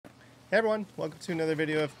Hey everyone, welcome to another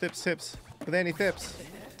video of THPS with andyTHPS.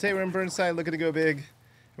 Today we're in Burnside looking to go big.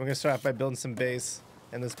 We're going to start off by building some base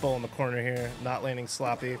and this bowl in the corner here, not landing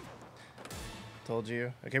sloppy. Told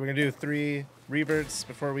you. Okay, we're going to do 3 reverts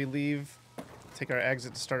before we leave. Take our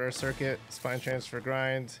exit to start our circuit. Spine transfer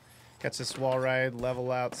grind. Catch this wall ride,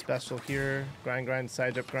 level out special here. Grind,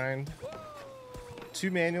 side jump grind.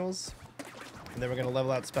 2 manuals. And then we're going to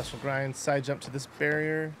level out special grind, side jump to this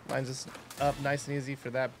barrier, lines us up nice and easy for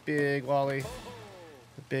that big wally.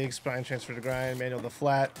 The big spine transfer to grind, manual to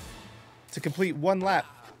flat. To complete 1 lap.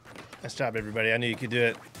 Nice job, everybody. I knew you could do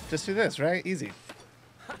it. Just do this, right? Easy.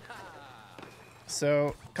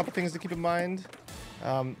 So, a couple things to keep in mind.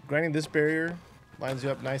 Grinding this barrier lines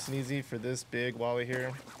you up nice and easy for this big wally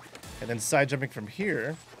here. And then side jumping from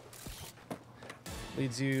here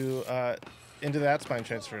leads you into that spine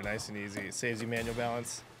transfer nice and easy. It saves you manual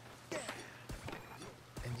balance.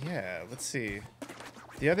 And yeah, let's see.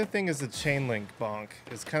 The other thing is the chain link bonk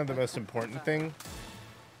is kind of the most important thing.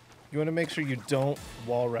 You want to make sure you don't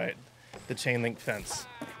wall ride the chain link fence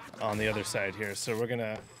on the other side here. So we're going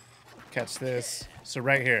to catch this. So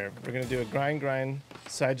right here, we're going to do a grind,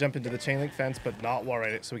 side jump into the chain link fence, but not wall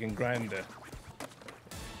ride it so we can grind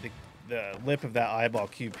the lip of that eyeball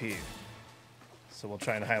QP. So we'll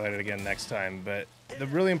try and highlight it again next time. But the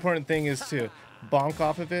really important thing is to bonk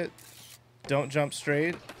off of it, don't jump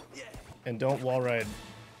straight, and don't wall ride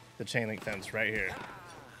the chain link fence right here.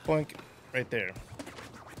 Boink, right there.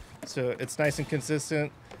 So it's nice and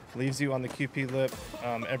consistent, leaves you on the QP lip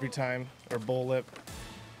every time, or bowl lip.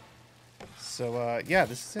 So yeah,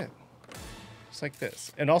 this is it. Just like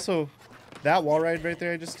this. And also, that wall ride right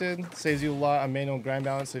there I just did saves you a lot on manual grind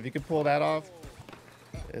balance. So if you could pull that off,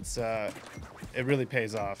 it really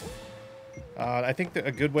pays off. I think that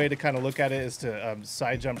a good way to kind of look at it is to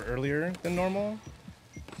side jump earlier than normal.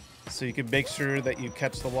 So you can make sure that you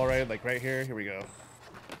catch the wall ride, like right here. Here we go.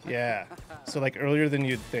 Yeah. So like earlier than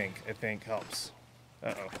you'd think, I think helps.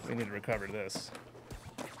 Uh-oh, we need to recover this.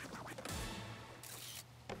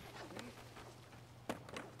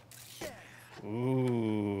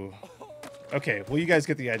 Ooh. Okay, well you guys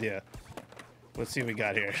get the idea. Let's see what we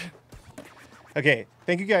got here. Okay,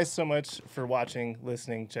 thank you guys so much for watching,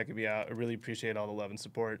 listening, checking me out. I really appreciate all the love and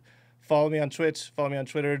support. Follow me on Twitch, follow me on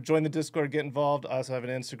Twitter, join the Discord, get involved. I also have an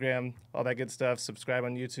Instagram, all that good stuff. Subscribe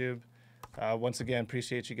on YouTube. Once again,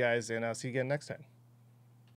 appreciate you guys, and I'll see you again next time.